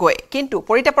গগৈ কিন্তু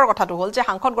পৰিতাপৰ কথাটো হ'ল যে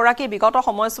সাংসদগৰাকী বিগত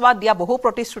সময়ছোৱাত দিয়া বহু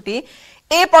প্ৰতিশ্ৰুতি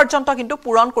এই পৰ্যন্ত কিন্তু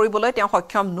পূৰণ কৰিবলৈ তেওঁ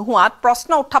সক্ষম নোহোৱাত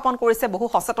প্ৰশ্ন উত্থাপন কৰিছে বহু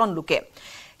সচেতন লোকে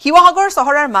শিৱসাগৰ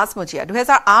চহৰৰ মাজমজিয়া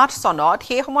 2008 চনত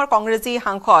সেই সময়ৰ কংগ্ৰেছী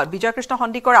সাংসদ বিজয় কৃষ্ণ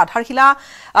সন্দিকৈ আধাৰশিলা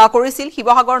কৰিছিল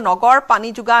শিৱসাগৰ নগৰ পানী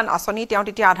যোগান আঁচনি তেওঁ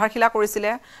তেতিয়া আধাৰশিলা কৰিছিল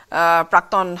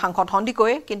প্ৰাক্তন সাংসদ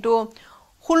সন্দিকৈ কিন্তু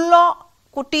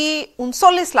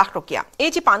 16.39 লাখ টকীয়া এই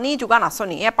যে পানী যোগান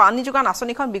আঁচনি এই পানী যোগান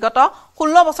আঁচনিখন বিগত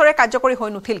 16 বছৰে কাৰ্যকৰী হৈ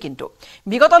নুঠিল কিন্তু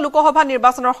বিগত লোকসভা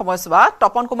নিৰ্বাচনৰ সময়ছোৱাত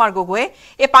তপন কুমাৰ গগৈয়ে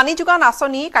এই পানী যোগান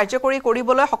আঁচনি কাৰ্যকৰী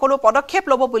কৰিবলৈ সকলো পদক্ষেপ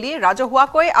ল'ব বুলি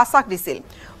ৰাজহুৱাকৈ আশ্বাস দিছিল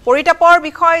পৰিতাপৰ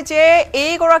বিষয় যে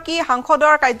এই গৰাকী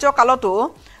সাংসদৰ কাৰ্যকালতো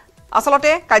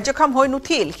আসলতে কাৰ্যক্ষম হৈ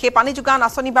নুঠিল সেই পানী যোগান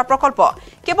আঁচনি বা প্ৰকল্প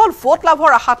কেৱল ভোট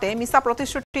লাভৰ আশাতে মিছা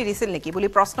প্ৰতিশ্ৰুতি দিছিল নেকি বুলি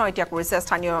প্ৰশ্ন এতিয়া কৰিছে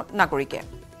স্থানীয় নাগৰিকে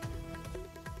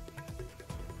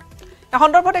এই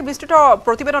সন্দৰ্ভত এক বিস্তৃত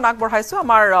প্ৰতিবেদন আগবঢ়াইছো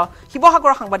আমাৰ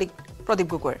শিৱসাগৰ সাংবাদিক প্ৰদীপ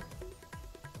গগৈৰ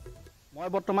মই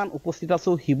বৰ্তমান উপস্থিত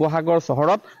আছো শিৱসাগৰ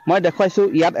চহৰত মই দেখুৱাইছো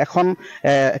ইয়াত এখন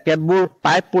কেটবোৰ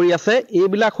পাইপ পৰি আছে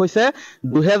এইবিলাক হৈছে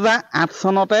 2008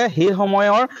 চনতে সেই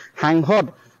সময়ৰ সাংসদ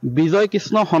বিজয়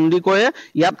কৃষ্ণ সন্দিকৈয়ে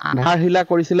ইয়াত আধাৰশিলা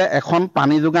কৰিছিলে এখন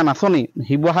পানী যোগান আঁচনি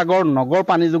শিৱসাগৰ নগৰ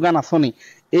পানী যোগান আঁচনি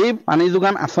এই পানী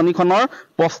যোগান আঁচনিখনৰ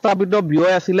প্ৰস্তাৱিত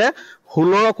ব্যয় আছিল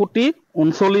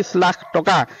 16.39 লাখ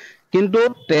টকা কিন্তু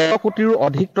 13 কোটিৰো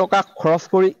অধিক টকা খৰচ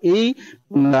কৰি এই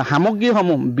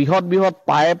সামগ্ৰীসমূহ বৃহৎ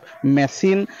পাইপ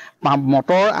মেচিন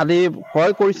মটৰ আদি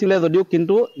ক্ৰয় কৰিছিলে যদিও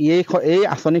কিন্তু এই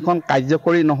আঁচনিখন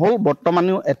কাৰ্যকৰী নহল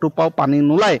বৰ্তমানেও এটোপাও পানী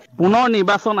নোলায় পুনৰ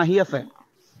নিৰ্বাচন আহি আছে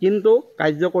কিন্তু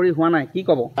কাৰ্যকৰী হোৱা নাই কি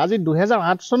ক'ব আজি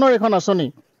 2008 চনৰ এখন আঁচনি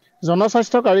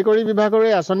জনস্বাস্থ্য কাৰিকৰী বিভাগৰ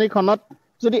এই আঁচনিখনত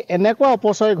যদি এনেকুৱা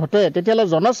অপচয় ঘটে তেতিয়ালে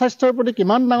জনস্বাস্থ্যৰ প্ৰতি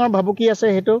কিমান ডাঙৰ ভাবুকি আছে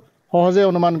হেতু সহজে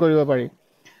অনুমান কৰিব পাৰি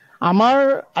আমাৰ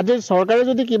আজি চৰকাৰে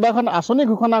যদি কিবাখন আঁচনি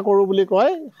ঘোষণা কৰো বুলি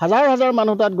কয় হাজাৰ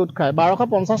মানুহ তাত গোট খায়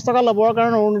 1250 টকা লবৰ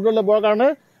কাৰণে অনুৰোধ লবৰ কাৰণে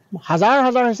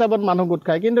হাজাৰ হিচাপত মানুহ গোট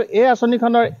খায় কিন্তু এই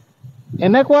আঁচনিখনৰ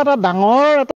এনেকুৱা এটা ডাঙৰ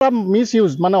এটা মিস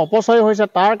ইউজ মানে অপচয় হৈছে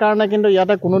তাৰ কাৰণে কিন্তু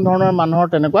ইয়াতে কোনো ধৰণৰ মানুহৰ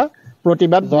তেনেকুৱা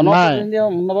প্ৰতিবাদ নাই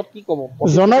কি ক'ব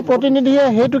জনপ্ৰতিনিধিয়ে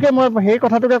হেতুকে মই সেই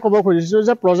কথাটোকে ক'ব খুজিছো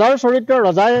যে প্ৰজাৰ চৰিত্ৰ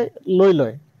ৰজাই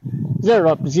লয় যে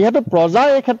যেহেতু প্ৰজা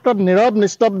এই ক্ষেত্ৰত নীৰৱ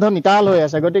নিস্তব্ধ নিতাল হৈ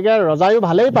আছে গতিকে ৰজায়ো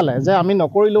ভালেই পালে যে আমি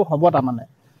নকৰিলেও হ'ব তাৰমানে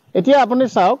এতিয়া আপুনি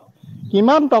চাওক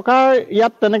কিমান টকাৰ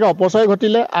ইয়াত তেনেকৈ অপচয়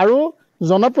ঘটিলে আৰু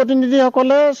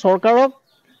জনপ্ৰতিনিধিসকলে চৰকাৰক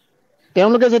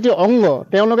তেওঁলোকে যেতিয়া অংগ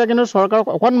তেওঁলোকে কিন্তু চৰকাৰক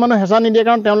অকণমান হেঁচা নিদিয়ে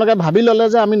কাৰণ তেওঁলোকে ভাবি ল'লে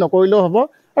যে আমি নকৰিলেও হ'ব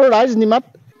আৰু ৰাইজ নিমাত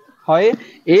হয়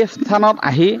এই স্থানত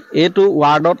আহি এইটো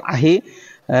ৱাৰ্ডত আহি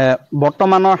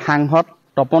বৰ্তমানৰ সাংসদ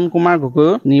তপন কুমাৰ গগৈ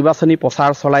নিৰ্বাচনী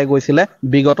প্ৰচাৰ চলাই গৈছিলে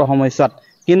বিগত সময়ছোৱাত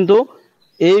কিন্তু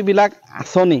এইবিলাক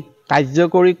আঁচনি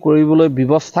কাৰ্যকৰী কৰিবলৈ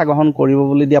ব্যৱস্থা গ্ৰহণ কৰিব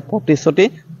বুলি দিয়া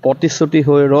প্ৰতিশ্ৰুতি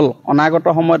হৈ ৰল অনাগত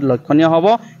সময়ত লক্ষণীয় হ'ব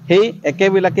সেই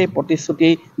একেবিলাকেই প্ৰতিশ্ৰুতি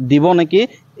দিব নেকি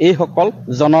এই সকল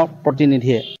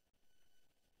জনপ্ৰতিনিধিয়ে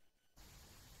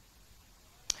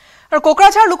আৰু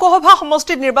কোকৰাঝাৰ লোকসভা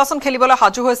সমষ্টিত নিৰ্বাচন খেলিবলৈ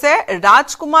সাজু হৈছে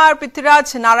ৰাজকুমাৰ পৃথ্বীৰাজ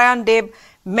নাৰায়ণ দেৱ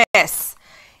মেছ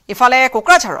ইফালে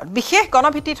কোকৰাঝাৰত বিশেষ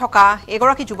গণভিত্তি থকা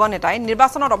এগৰাকী যুৱ নেতাই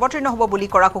নিৰ্বাচনত অৱতীৰ্ণ হ'ব বুলি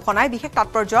কৰা ঘোষণাই বিশেষ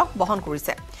তাৎপৰ্য বহন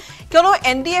কৰিছে কিয়নো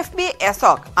এনডিএফবি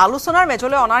এছক আলোচনাৰ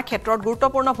মেজলৈ অনাৰ ক্ষেত্ৰত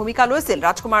গুৰুত্বপূৰ্ণ ভূমিকা লৈছিল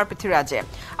ৰাজকুমাৰ পৃথ্বীৰাজে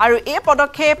আৰু এই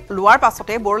পদক্ষেপ লোৱাৰ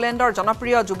পাছতে বড়োলেণ্ডৰ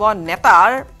জনপ্ৰিয় যুৱ নেতাৰ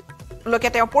লৈকে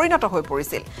তেওঁ পৰিণত হৈ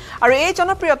পৰিছিল আৰু এই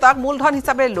জনপ্ৰিয়তাক মূলধন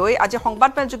হিচাপে লৈ আজি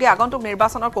সংবাদমেলযোগে আগন্তুক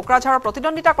নিৰ্বাচনৰ কোকৰাঝাৰৰ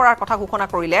প্ৰতিদ্বন্দ্বিতা কৰাৰ কথা ঘোষণা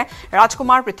কৰিলে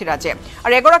ৰাজকুমাৰ পৃথ্বীৰাজে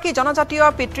আৰু এগৰাকী জনজাতীয়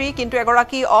পিতৃ কিন্তু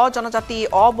এগৰাকী অজনজাতি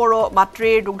অবড়ো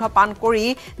মাতৃৰ দুগ্ধ পান কৰি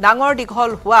ডাঙৰ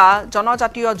দীঘল হোৱা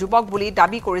জনজাতীয় যুৱক বুলি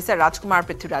দাবী কৰিছে ৰাজকুমাৰ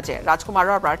পৃথ্বীৰাজে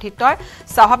ৰাজকুমাৰৰ প্ৰাৰ্থিত্বই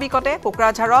স্বাভাৱিকতে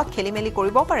কোকৰাঝাৰত খেলিমেলি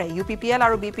কৰিব পাৰে UPPL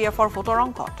আৰু BPFৰ ভোটৰ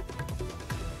অংকত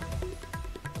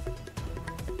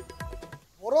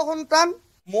বড়ো সন্তান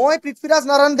মই পৃথ্বীৰাজ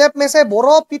নাৰায়ণ দেৱ মেছে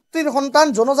বড়ো পিতৃৰ সন্তান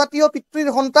জনজাতীয় পিতৃৰ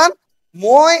সন্তান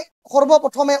মই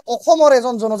সৰ্বপ্ৰথমে অসমৰ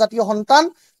এজন জনজাতীয় সন্তান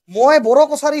মই বড়ো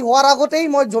কছাৰী হোৱাৰ আগতেই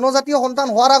মই জনজাতীয় সন্তান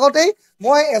হোৱাৰ আগতেই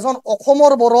মই এজন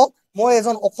অসমৰ বড়ো মই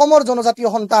এজন অসমৰ জনজাতীয়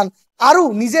সন্তান আৰু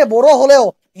নিজে বড়ো হলেও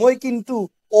মই কিন্তু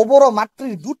অবড়ো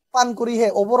মাতৃৰ দুধ পান কৰিহে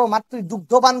অবড়ো মাতৃৰ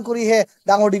দুগ্ধ পান কৰিহে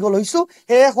ডাঙৰ দীঘল হৈছো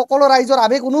সেয়ে সকলো ৰাইজৰ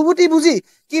আবেগ অনুভূতি বুজি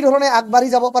কি ধৰণে আগবাঢ়ি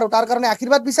যাব পাৰো তাৰ কাৰণে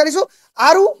আশীৰ্বাদ বিচাৰিছো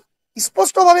আৰু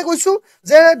স্পষ্টভাৱে কৈছো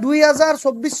যে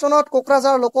 2024 চনত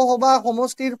কোকৰাঝাৰ লোকসভা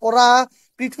সমষ্টিৰ পৰা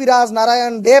পৃথ্বীৰাজ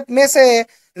নাৰায়ণ দেৱ মেছে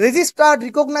ৰেজিষ্টাৰ্ড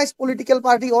ৰিকগনাইজ পলিটিকেল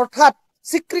পাৰ্টি অৰ্থাৎ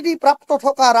স্বীকৃতি প্ৰাপ্ত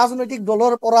থকা ৰাজনৈতিক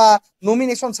দলৰ পৰা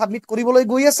নমিনেশ্যন সাবমিট কৰিবলৈ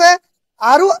গৈ আছে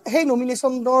আৰু সেই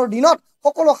নমিনেশ্যনৰ দিনত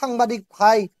সকলো সাংবাদিক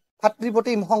ভাই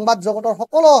ভাতৃপ্ৰতিম সংবাদ জগতৰ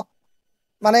সকলো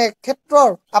ক্ষেত্ৰৰ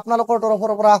আপোনালোকৰ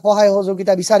তৰফৰ পৰা সহায়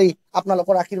সহযোগিতা বিচাৰি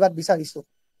আপোনালোকৰ আশীৰ্বাদ বিচাৰিছো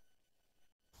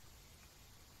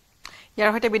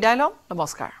ইয়াৰ সৈতে বিদায় লম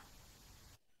নমস্কাৰ